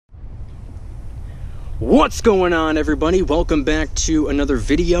What's going on, everybody? Welcome back to another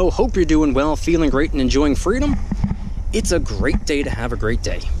video. Hope you're doing well, feeling great, and enjoying freedom. It's a great day to have a great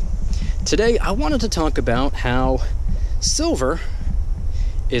day. Today, I wanted to talk about how silver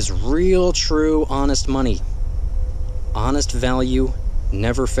is real, true, honest money. Honest value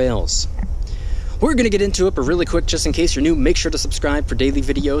never fails. We're going to get into it, but really quick, just in case you're new, make sure to subscribe for daily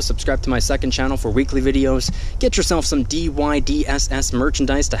videos, subscribe to my second channel for weekly videos, get yourself some DYDSS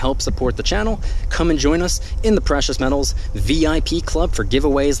merchandise to help support the channel, come and join us in the Precious Metals VIP Club for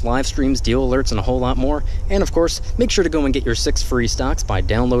giveaways, live streams, deal alerts, and a whole lot more. And of course, make sure to go and get your 6 free stocks by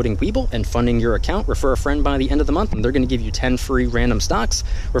downloading Webull and funding your account. Refer a friend by the end of the month, and they're going to give you 10 free random stocks.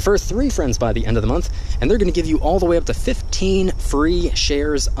 Refer 3 friends by the end of the month, and they're going to give you all the way up to 15 free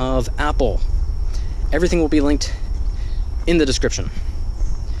shares of Apple. Everything will be linked in the description.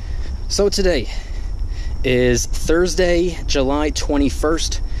 So today is Thursday, July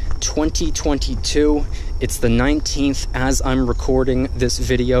 21st, 2022. It's the 19th as I'm recording this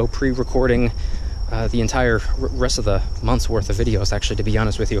video, pre-recording the entire rest of the month's worth of videos, actually, to be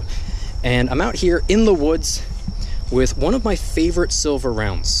honest with you. And I'm out here in the woods with one of my favorite silver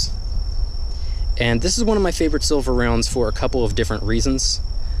rounds. And this is one of my favorite silver rounds for a couple of different reasons.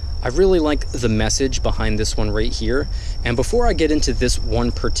 I really like the message behind this one right here. And before I get into this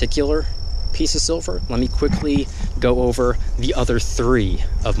one particular piece of silver, let me quickly go over the other 3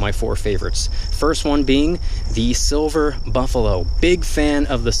 of my 4 favorites. First one being the Silver Buffalo. Big fan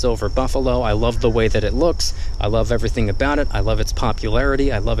of the Silver Buffalo. I love the way that it looks. I love everything about it. I love its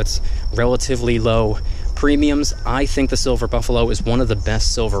popularity. I love its relatively low premiums. I think the Silver Buffalo is one of the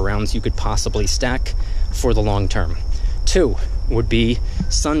best silver rounds you could possibly stack for the long term. 2 would be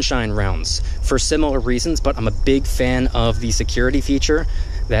Sunshine rounds for similar reasons, but I'm a big fan of the security feature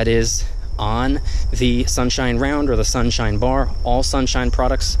that is on the Sunshine round or the Sunshine bar. All Sunshine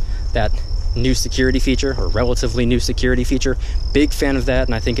products, that new security feature or relatively new security feature, big fan of that,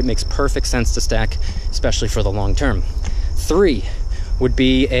 and I think it makes perfect sense to stack, especially for the long term. 3 would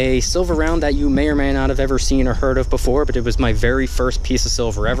be a silver round that you may or may not have ever seen or heard of before, but it was my very first piece of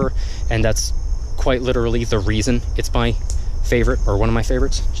silver ever, and that's quite literally the reason it's my favorite, or one of my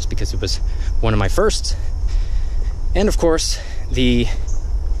favorites, just because it was one of my first. And of course, the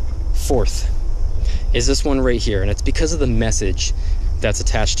 4th is this one right here, and it's because of the message that's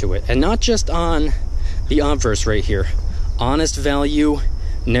attached to it, and not just on the obverse right here. Honest value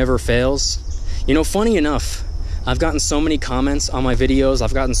never fails. You know, funny enough, I've gotten so many comments on my videos,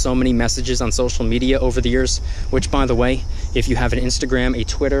 I've gotten so many messages on social media over the years, which, by the way, if you have an Instagram, a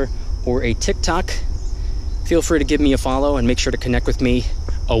Twitter, or a TikTok, feel free to give me a follow and make sure to connect with me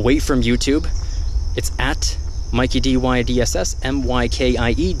away from YouTube. It's at Mykie DYDSS,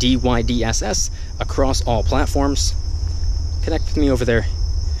 MYKIE DYDSS, across all platforms. Connect with me over there,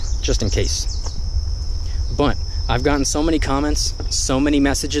 just in case. But I've gotten so many comments, so many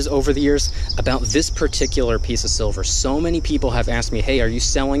messages over the years about this particular piece of silver. So many people have asked me, hey, are you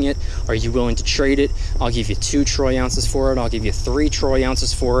selling it? Are you willing to trade it? I'll give you 2 troy ounces for it. I'll give you 3 troy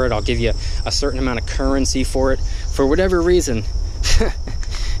ounces for it. I'll give you a certain amount of currency for it. For whatever reason,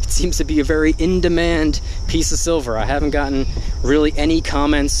 it seems to be a very in-demand piece of silver. I haven't gotten really any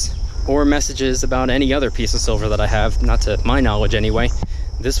comments or messages about any other piece of silver that I have, not to my knowledge anyway.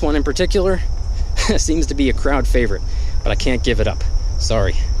 This one in particular seems to be a crowd favorite, but I can't give it up.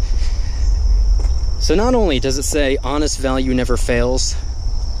 Sorry. So not only does it say honest value never fails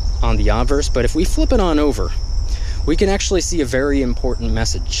on the obverse, but if we flip it on over, we can actually see a very important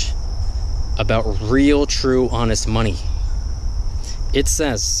message about real, true, honest money. It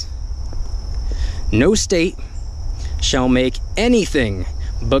says, no state shall make anything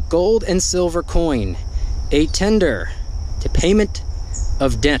but gold and silver coin a tender to payment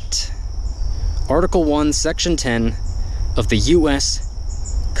of debt. Article 1, Section 10 of the U.S.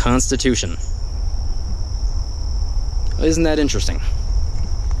 Constitution. Isn't that interesting?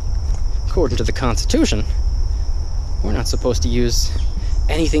 According to the Constitution, we're not supposed to use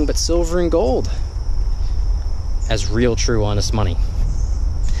anything but silver and gold as real, true, honest money.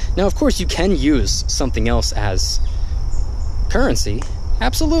 Now, of course, you can use something else as currency.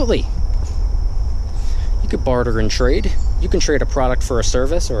 Absolutely. You could barter and trade. You can trade a product for a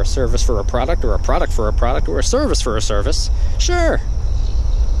service, or a service for a product, or a product for a product, or a service for a service. Sure.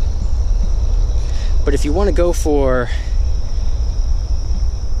 But if you want to go for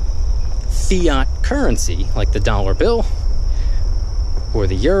fiat currency, like the dollar bill, or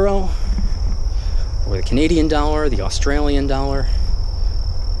the euro, or the Canadian dollar, the Australian dollar,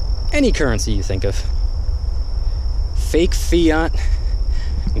 any currency you think of, fake fiat,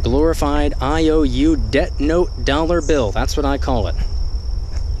 glorified IOU debt note dollar bill, that's what I call it.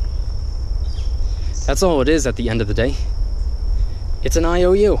 That's all it is at the end of the day. It's an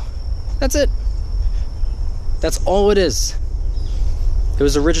IOU. That's it. That's all it is. It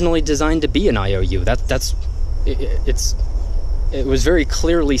was originally designed to be an IOU. It was very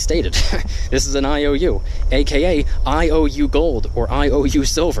clearly stated. This is an IOU, aka IOU gold or IOU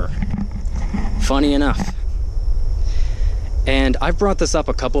silver. Funny enough. And I've brought this up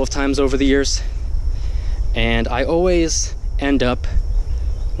a couple of times over the years, and I always end up,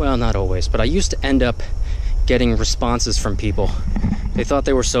 well, not always, but I used to end up getting responses from people. They thought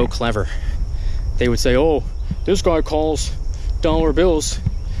they were so clever. They would say, oh, this guy calls dollar bills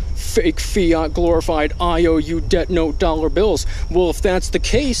fake fiat glorified IOU debt note dollar bills. Well, if that's the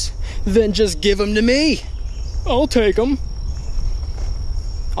case, then just give them to me. I'll take them.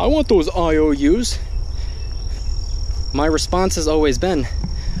 I want those IOUs. My response has always been,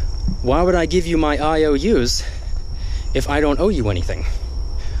 why would I give you my IOUs if I don't owe you anything?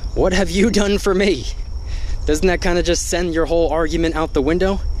 What have you done for me? Doesn't that kind of just send your whole argument out the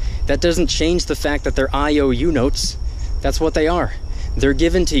window? That doesn't change the fact that they're IOU notes. That's what they are. They're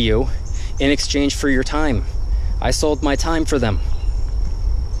given to you in exchange for your time. I sold my time for them.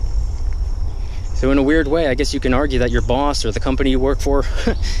 So in a weird way, I guess you can argue that your boss or the company you work for,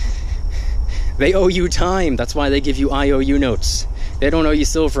 they owe you time. That's why they give you IOU notes. They don't owe you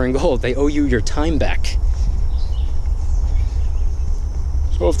silver and gold. They owe you your time back.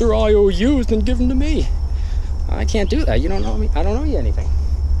 So if they're IOUs, then give them to me. I can't do that. You don't know me. I don't owe you anything.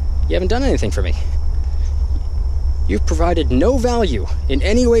 You haven't done anything for me. You've provided no value in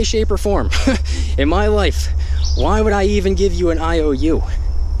any way, shape, or form in my life. Why would I even give you an IOU?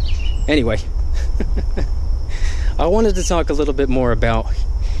 Anyway, I wanted to talk a little bit more about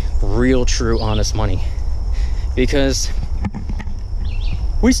real, true, honest money. Because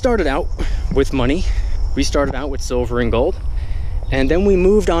we started out with money. We started out with silver and gold. And then we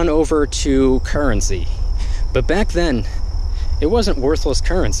moved on over to currency. But back then, it wasn't worthless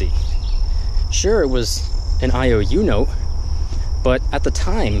currency. Sure, it was an IOU note, but at the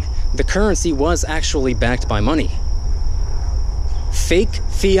time, the currency was actually backed by money. Fake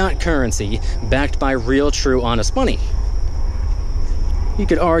fiat currency backed by real, true, honest money. You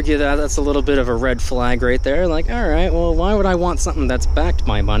could argue that that's a little bit of a red flag right there. Like, all right, well, why would I want something that's backed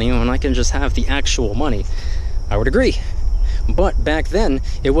by money when I can just have the actual money? I would agree. But back then,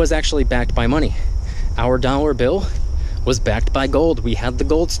 it was actually backed by money. Our dollar bill was backed by gold. We had the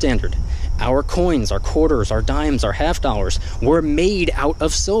gold standard. Our coins, our quarters, our dimes, our half dollars were made out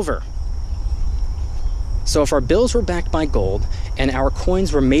of silver. So if our bills were backed by gold and our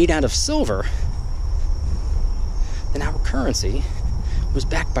coins were made out of silver, then our currency was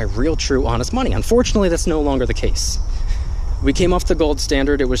backed by real, true, honest money. Unfortunately, that's no longer the case. We came off the gold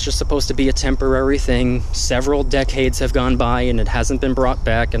standard. It was just supposed to be a temporary thing. Several decades have gone by and it hasn't been brought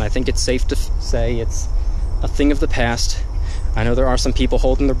back, and I think it's safe to say it's a thing of the past. I know there are some people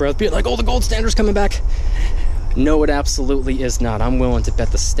holding their breath, being like, oh, the gold standard's coming back. No, it absolutely is not. I'm willing to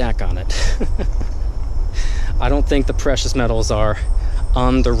bet the stack on it. I don't think the precious metals are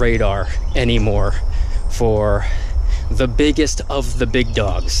on the radar anymore for the biggest of the big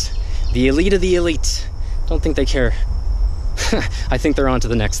dogs. The elite of the elite. Don't think they care. I think they're on to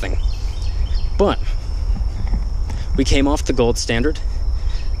the next thing. But we came off the gold standard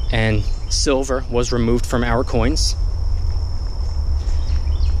and silver was removed from our coins.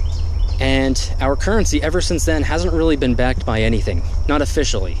 And our currency ever since then hasn't really been backed by anything, not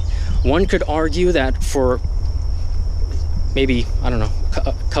officially. One could argue that for maybe, I don't know,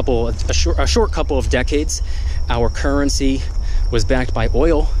 a short couple of decades, our currency was backed by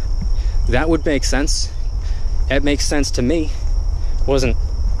oil. That would make sense. It makes sense to me. It wasn't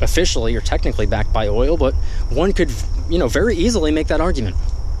officially or technically backed by oil, but one could, very easily make that argument.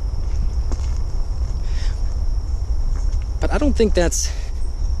 But I don't think that's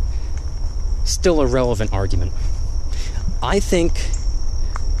still a relevant argument. I think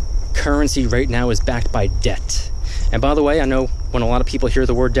currency right now is backed by debt. And by the way, I know when a lot of people hear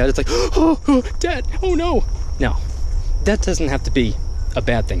the word debt, it's like, oh, debt, oh no. No, debt doesn't have to be a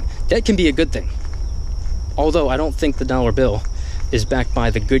bad thing. Debt can be a good thing. Although I don't think the dollar bill is backed by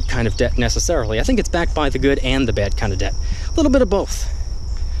the good kind of debt necessarily. I think it's backed by the good and the bad kind of debt. A little bit of both.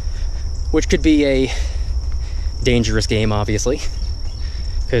 Which could be a dangerous game, obviously.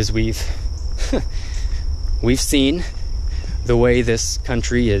 Because we've seen the way this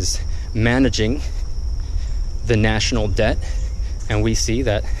country is managing the national debt, and we see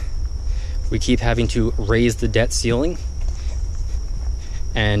that we keep having to raise the debt ceiling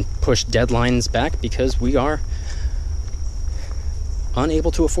and push deadlines back because we are unable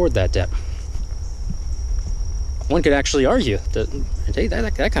to afford that debt. one could actually argue that, hey,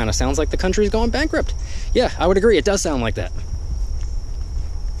 that kind of sounds like the country's going bankrupt. Yeah, I would agree. It does sound like that.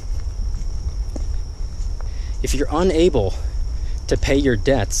 If you're unable to pay your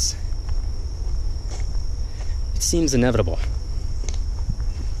debts, it seems inevitable.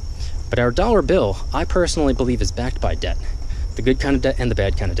 But our dollar bill, I personally believe, is backed by debt. The good kind of debt and the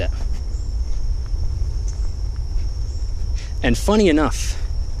bad kind of debt. And funny enough,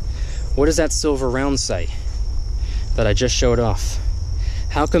 what does that silver round say that I just showed off?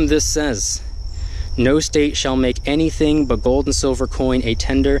 How come this says, no state shall make anything but gold and silver coin a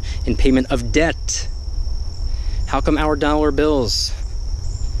tender in payment of debt? How come our dollar bills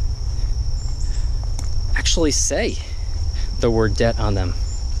actually say the word debt on them?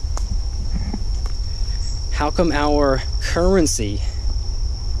 How come our currency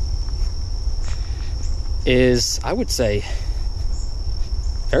is, I would say,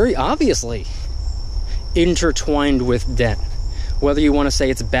 very obviously intertwined with debt? Whether you want to say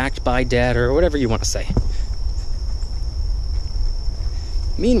it's backed by debt or whatever you want to say.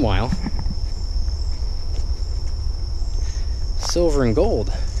 Meanwhile, silver and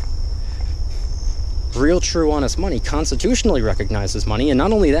gold, real, true, honest money, constitutionally recognizes money, and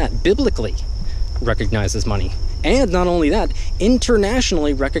not only that, biblically recognizes money. And not only that,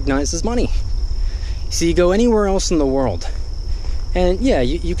 internationally recognizes money. So you go anywhere else in the world, and yeah,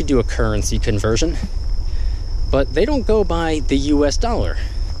 you could do a currency conversion, but they don't go by the US dollar.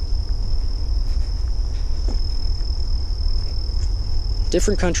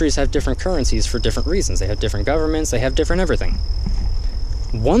 Different countries have different currencies for different reasons. They have different governments, they have different everything.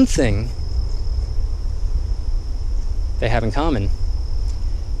 One thing they have in common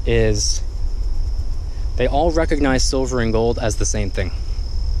is they all recognize silver and gold as the same thing.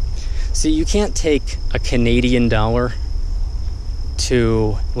 See, you can't take a Canadian dollar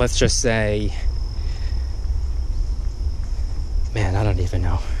to, let's just say, man, I don't even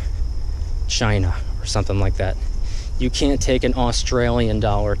know, China or something like that. You can't take an Australian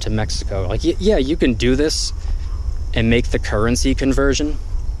dollar to Mexico. Like, yeah, you can do this and make the currency conversion,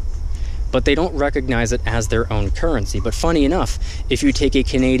 but they don't recognize it as their own currency. But funny enough, if you take a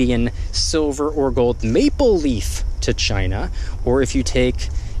Canadian silver or gold maple leaf to China, or if you take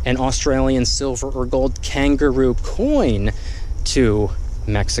an Australian silver or gold kangaroo coin to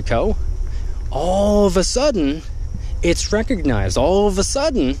Mexico, all of a sudden, it's recognized. All of a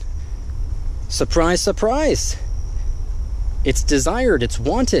sudden, surprise, surprise, it's desired, it's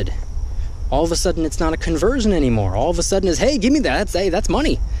wanted. All of a sudden, it's not a conversion anymore. All of a sudden, it's, hey, give me that. That's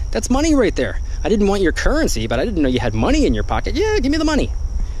money. That's money right there. I didn't want your currency, but I didn't know you had money in your pocket. Yeah, give me the money.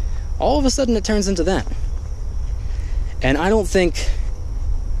 All of a sudden, it turns into that. And I don't think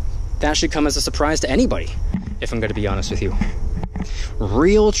that should come as a surprise to anybody, if I'm going to be honest with you.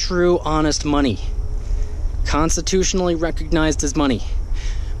 Real, true, honest money. Constitutionally recognized as money.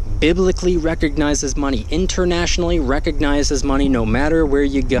 Biblically recognized as money. Internationally recognized as money, no matter where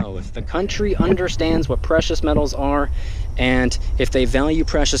you go. If the country understands what precious metals are, and if they value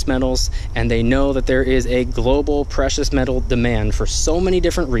precious metals, and they know that there is a global precious metal demand for so many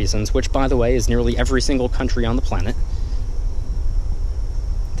different reasons, which, by the way, is nearly every single country on the planet,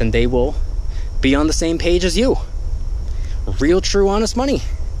 then they will be on the same page as you. Real, true, honest money.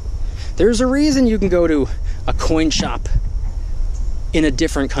 There's a reason you can go to a coin shop in a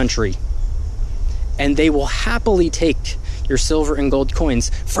different country, and they will happily take your silver and gold coins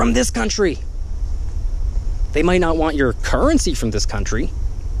from this country. They might not want your currency from this country,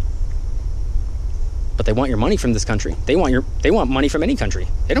 but they want your money from this country. They want money from any country.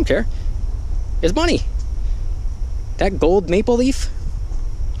 They don't care. It's money. That gold maple leaf,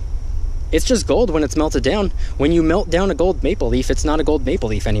 it's just gold when it's melted down. When you melt down a gold maple leaf, it's not a gold maple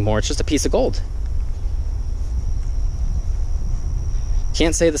leaf anymore. It's just a piece of gold.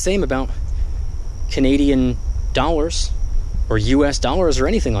 Can't say the same about Canadian dollars or US dollars or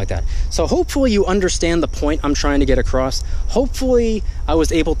anything like that. So hopefully you understand the point I'm trying to get across. Hopefully I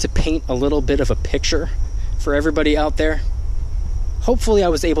was able to paint a little bit of a picture for everybody out there. Hopefully I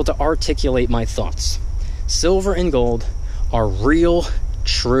was able to articulate my thoughts. Silver and gold are real,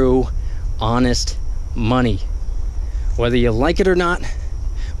 true, honest money. Whether you like it or not,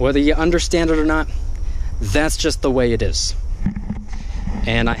 whether you understand it or not, that's just the way it is.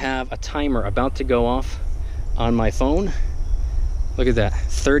 And I have a timer about to go off on my phone. Look at that,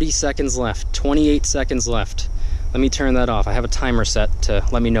 30 seconds left, 28 seconds left. Let me turn that off. I have a timer set to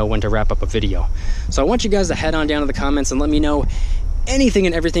let me know when to wrap up a video. So I want you guys to head on down to the comments and let me know anything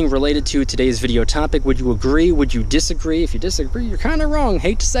and everything related to today's video topic. Would you agree? Would you disagree? If you disagree, you're kind of wrong.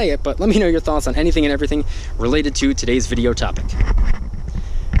 Hate to say it, but let me know your thoughts on anything and everything related to today's video topic.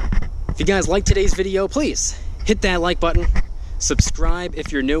 If you guys like today's video, please hit that like button. Subscribe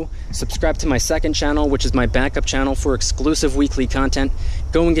if you're new. Subscribe to my second channel, which is my backup channel for exclusive weekly content.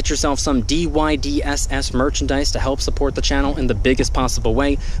 Go and get yourself some DYDSS merchandise to help support the channel in the biggest possible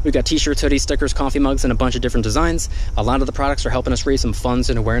way. We've got t-shirts, hoodies, stickers, coffee mugs, and a bunch of different designs. A lot of the products are helping us raise some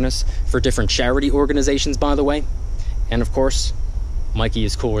funds and awareness for different charity organizations, by the way. And of course, Mykie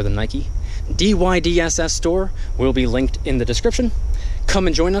is cooler than Nike. DYDSS store will be linked in the description. Come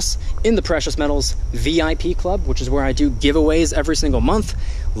and join us in the Precious Metals VIP Club, which is where I do giveaways every single month,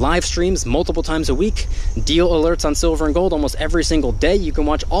 live streams multiple times a week, deal alerts on silver and gold almost every single day. You can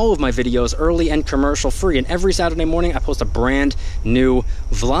watch all of my videos early and commercial free, and every Saturday morning I post a brand new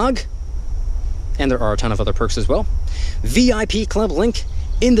vlog, and there are a ton of other perks as well. VIP Club link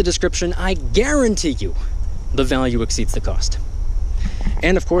in the description. I guarantee you the value exceeds the cost.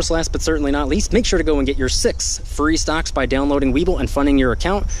 And of course, last but certainly not least, make sure to go and get your 6 free stocks by downloading Webull and funding your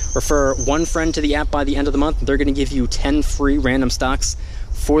account. Refer one friend to the app by the end of the month. They're going to give you 10 free random stocks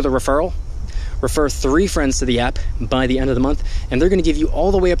for the referral. Refer 3 friends to the app by the end of the month, and they're going to give you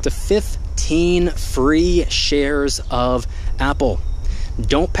all the way up to 15 free shares of Apple.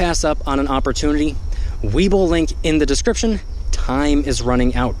 Don't pass up on an opportunity. Webull link in the description. Time is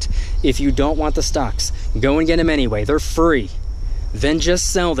running out. If you don't want the stocks, go and get them anyway. They're free. Then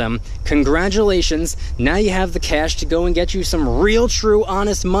just sell them. Congratulations, now you have the cash to go and get you some real, true,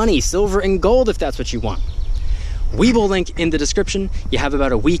 honest money, silver and gold if that's what you want. Webull link in the description. You have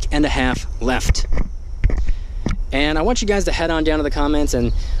about a week and a half left. And I want you guys to head on down to the comments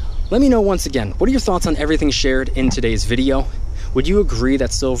and let me know once again, what are your thoughts on everything shared in today's video? Would you agree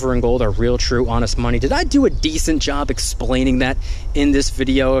that silver and gold are real, true, honest money? Did I do a decent job explaining that in this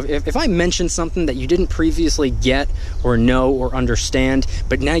video? If I mentioned something that you didn't previously get or know or understand,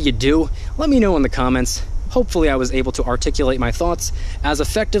 but now you do, let me know in the comments. Hopefully I was able to articulate my thoughts as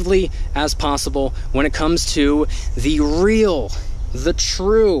effectively as possible when it comes to the real, the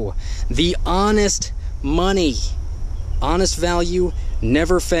true, the honest money. Honest value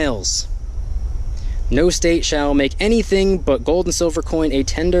never fails. No state shall make anything but gold and silver coin a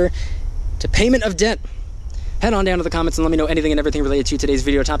tender to payment of debt. Head on down to the comments and let me know anything and everything related to today's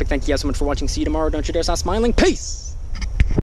video topic. Thank you guys so much for watching. See you tomorrow. Don't you dare stop smiling. Peace!